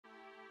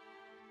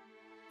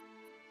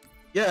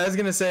Yeah, I was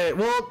gonna say,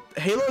 well,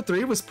 Halo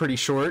 3 was pretty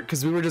short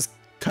because we were just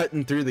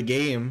cutting through the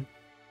game.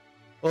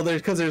 Well,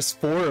 because there's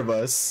 4 of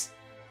us.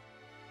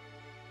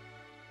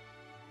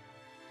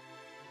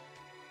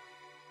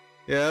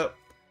 Yep.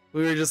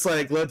 We were just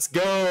like, let's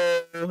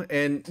go.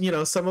 And, you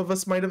know, some of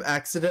us might have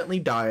accidentally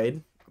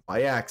died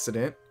by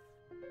accident.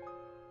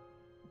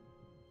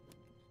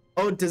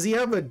 Oh, does he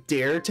have a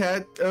dare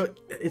tat? Oh,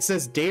 it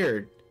says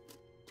dared.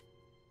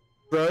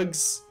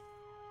 Drugs,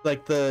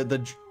 like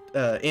the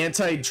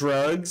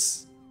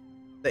anti-drugs,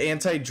 the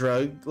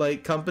anti-drug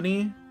like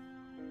company.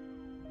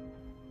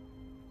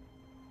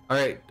 All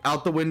right,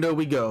 out the window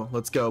we go.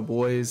 Let's go,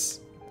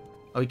 boys.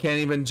 Oh, we can't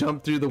even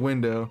jump through the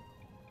window.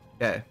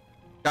 Okay,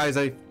 guys,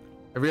 I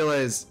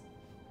realize.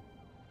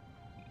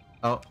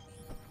 Oh,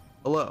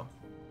 hello.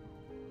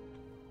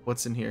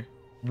 What's in here?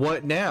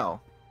 What now?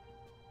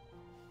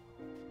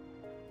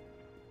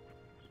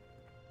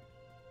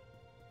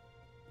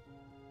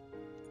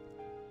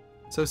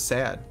 So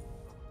sad.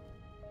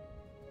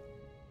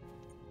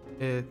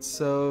 It's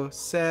so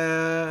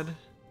sad.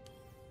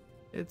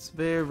 It's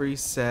very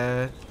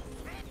sad.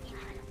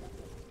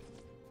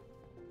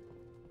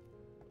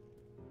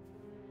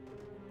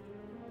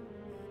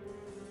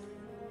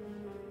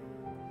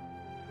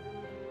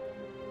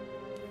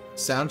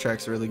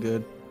 Soundtrack's really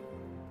good.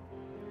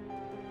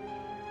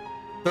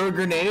 Throw a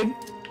grenade?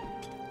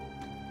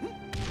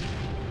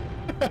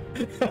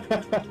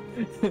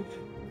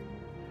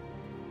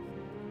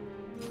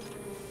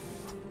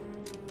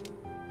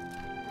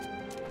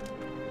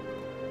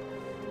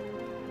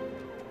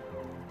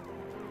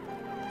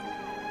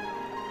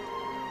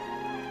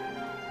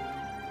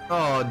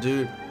 Oh,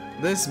 dude,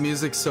 this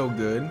music's so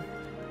good.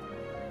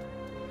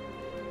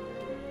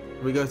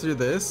 We go through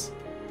this.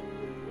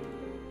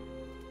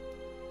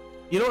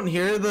 You don't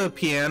hear the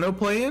piano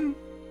playing?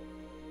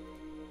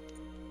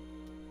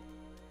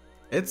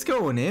 It's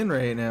going in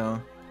right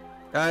now.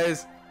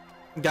 Guys,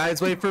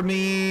 wait for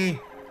me.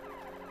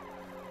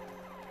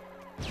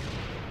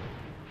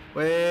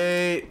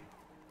 Wait.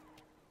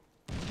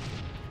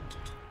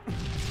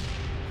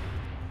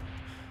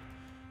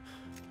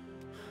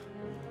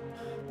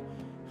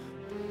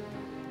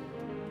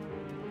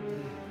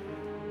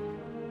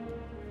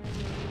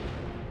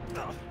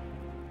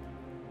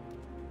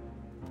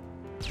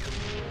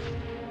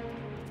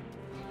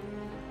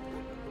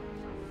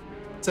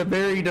 It's a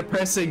very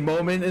depressing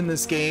moment in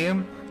this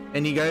game,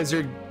 and you guys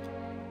are...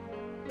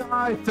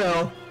 I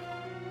fell.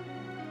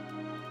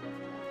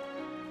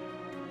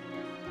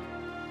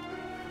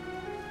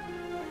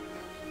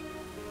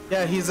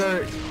 Yeah, he's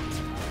our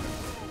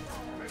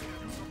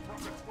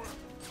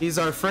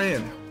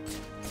friend.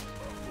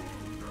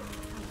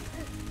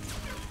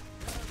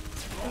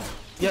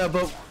 Yeah,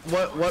 but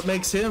what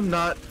makes him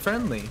not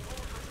friendly?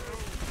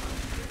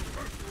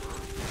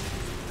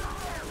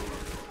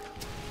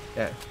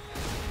 Okay.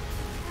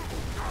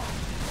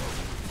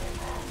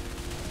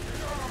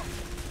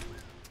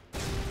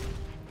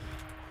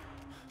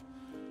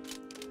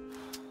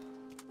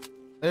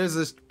 There's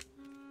this.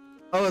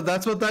 Oh,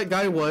 that's what that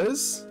guy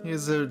was?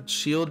 He's a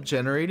shield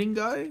generating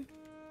guy?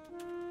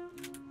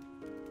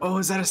 Oh,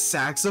 is that a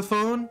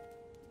saxophone?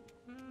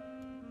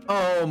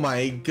 Oh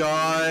my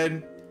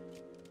god.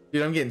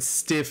 Dude, I'm getting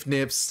stiff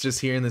nips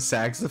just hearing the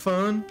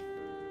saxophone.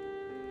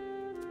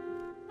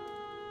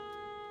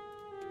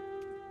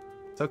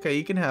 It's okay,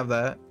 you can have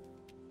that.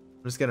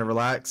 I'm just gonna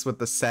relax with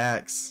the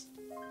sax.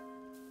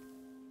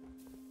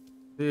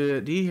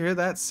 Dude, do you hear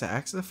that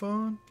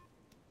saxophone?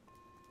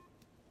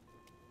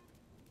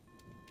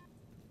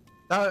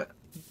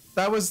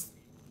 That was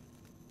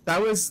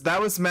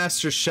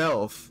Master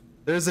Shelf.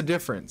 There's a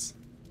difference.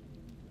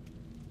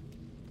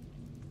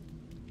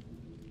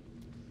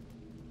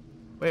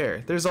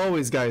 Where? There's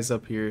always guys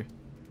up here.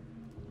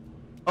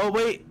 Oh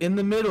wait, in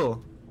the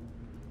middle.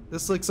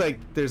 This looks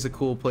like there's a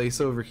cool place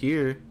over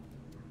here.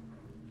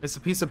 There's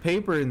a piece of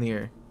paper in the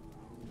air.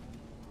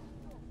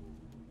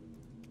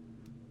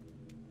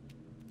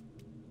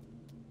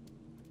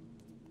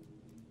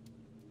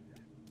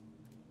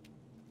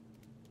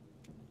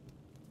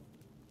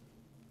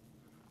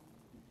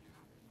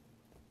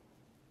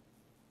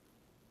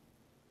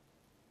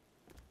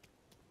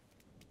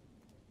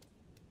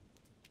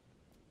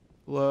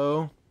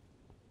 Hello?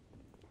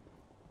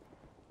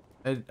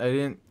 I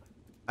didn't...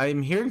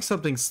 I'm hearing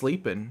something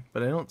sleeping,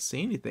 but I don't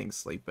see anything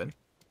sleeping.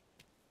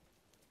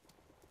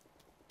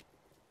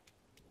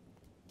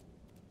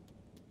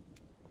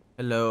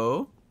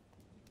 Hello?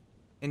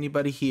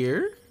 Anybody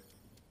here?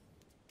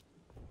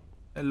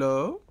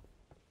 Hello?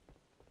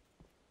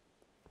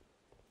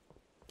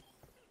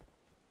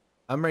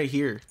 I'm right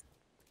here.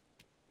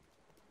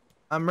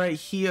 I'm right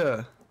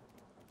here.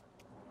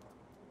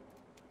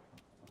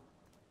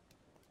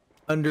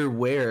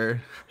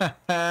 Underwear.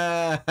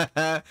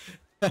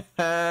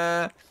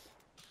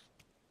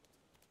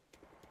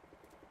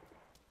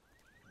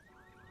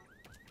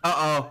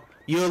 Uh-oh.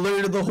 You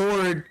alerted the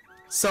horde.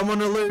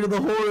 Someone alerted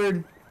the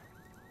horde.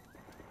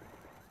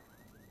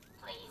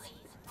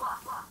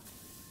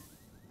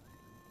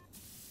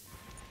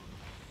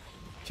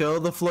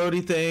 Kill the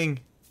floaty thing.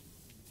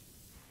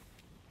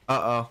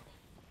 Uh-oh.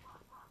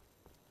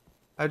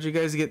 How'd you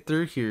guys get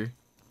through here?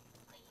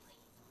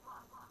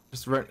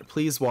 Just run,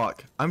 please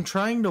walk. I'm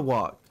trying to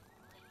walk.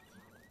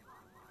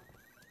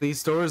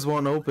 These doors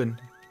won't open.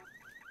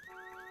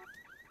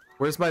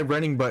 Where's my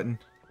running button?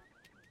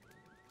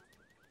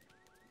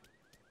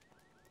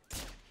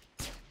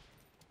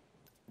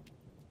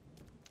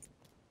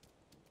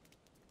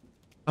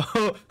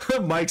 Oh,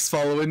 Mike's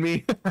following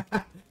me.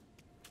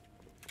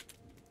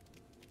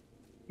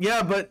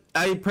 Yeah, but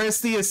I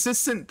pressed the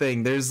assistant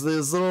thing. There's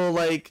those little,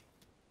 like,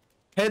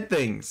 head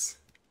things.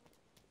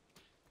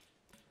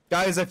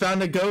 Guys, I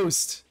found a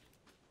ghost.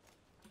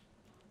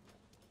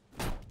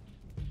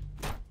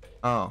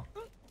 Oh.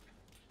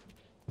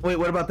 Wait,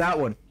 what about that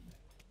one?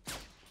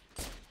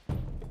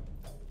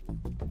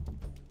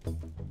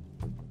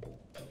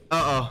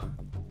 Uh-oh.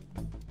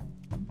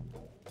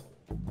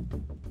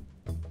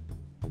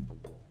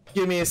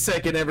 Give me a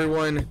second,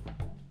 everyone.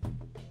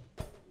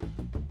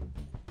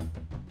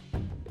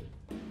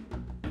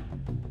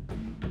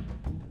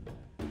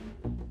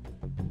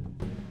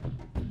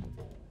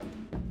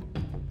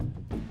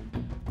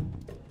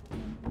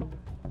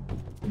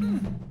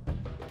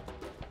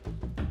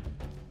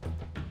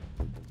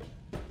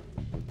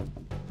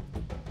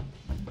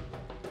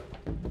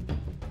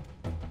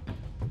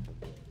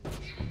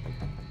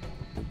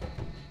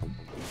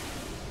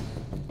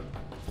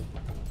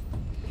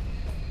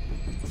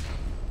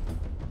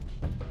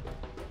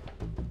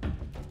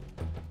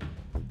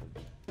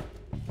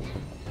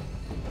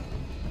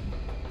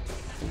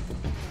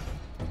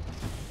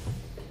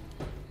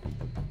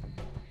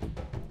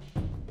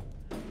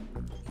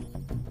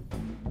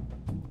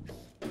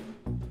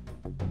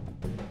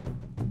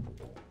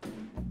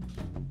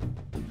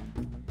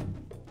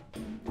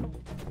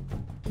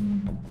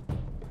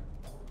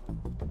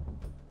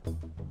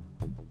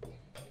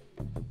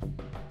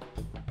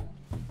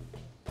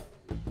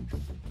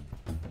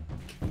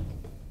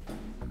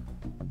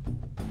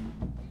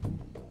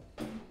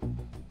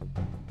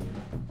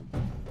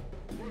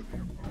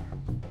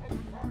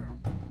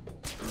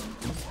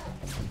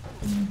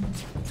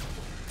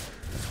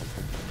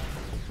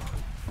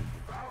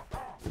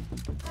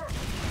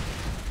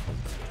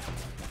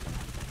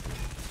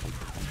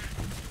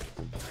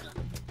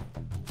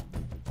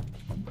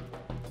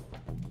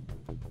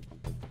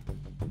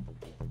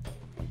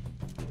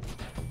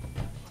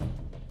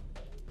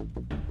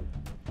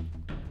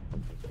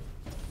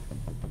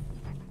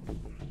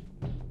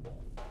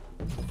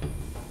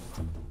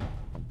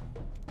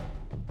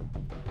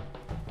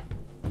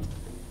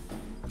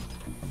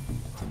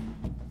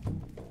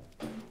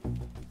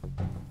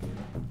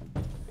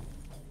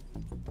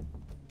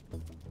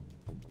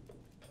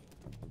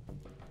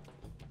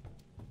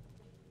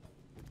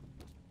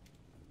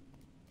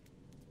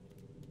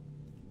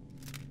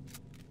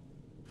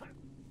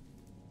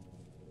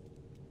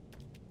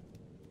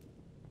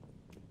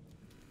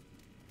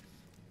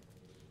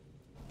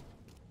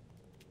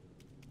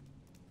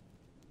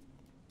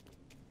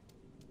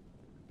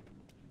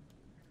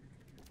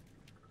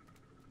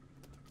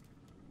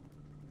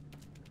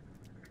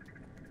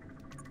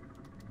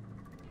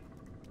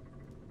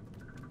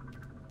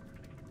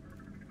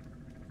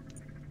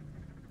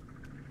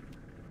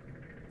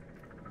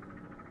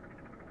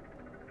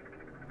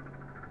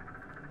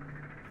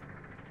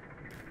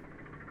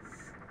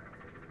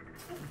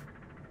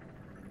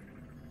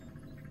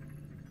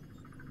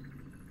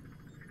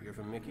 Hear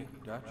from Mickey,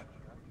 Dutch?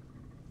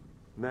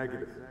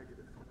 Negative.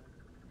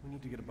 We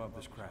need to get above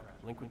this crap.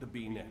 Link with the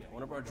B-net.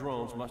 One of our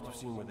drones must have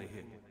seen where they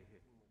hid.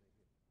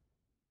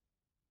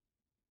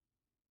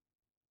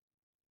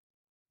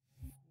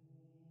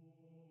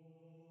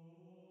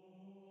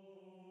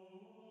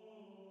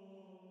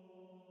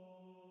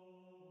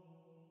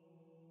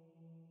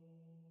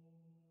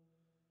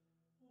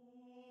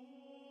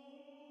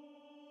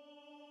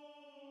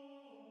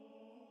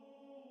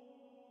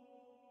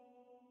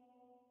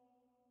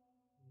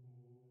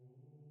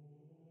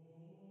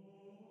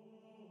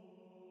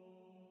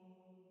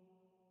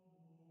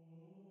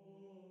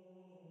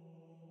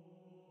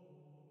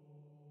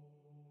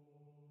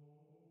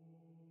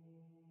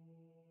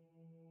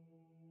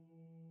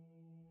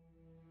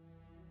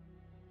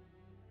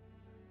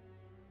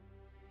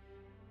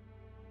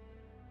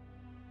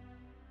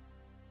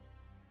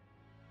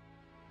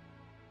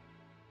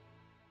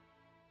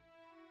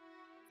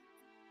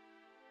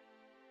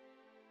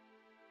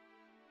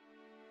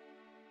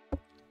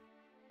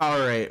 All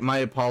right, my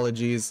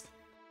apologies.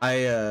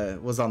 I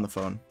was on the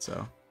phone,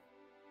 so.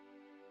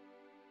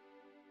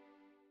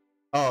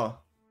 Oh.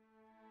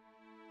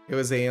 It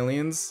was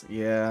aliens?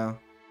 Yeah.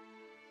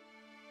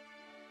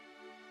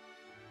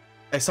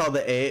 I saw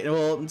the A.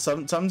 Well,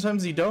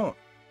 sometimes you don't.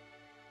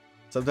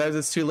 Sometimes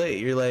it's too late.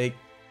 You're like,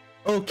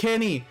 oh,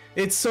 Kenny,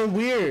 it's so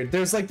weird.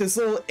 There's like this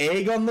little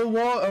egg on the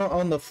wall,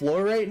 on the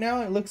floor right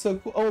now. It looks so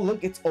cool. Oh,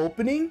 look, it's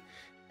opening.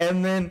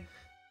 And then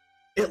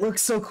it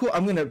looks so cool.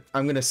 I'm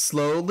gonna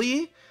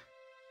slowly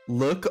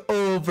look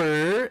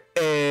over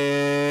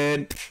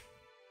and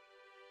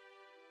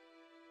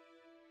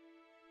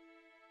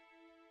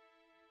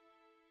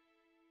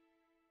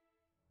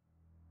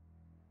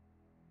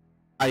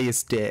I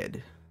is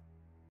dead.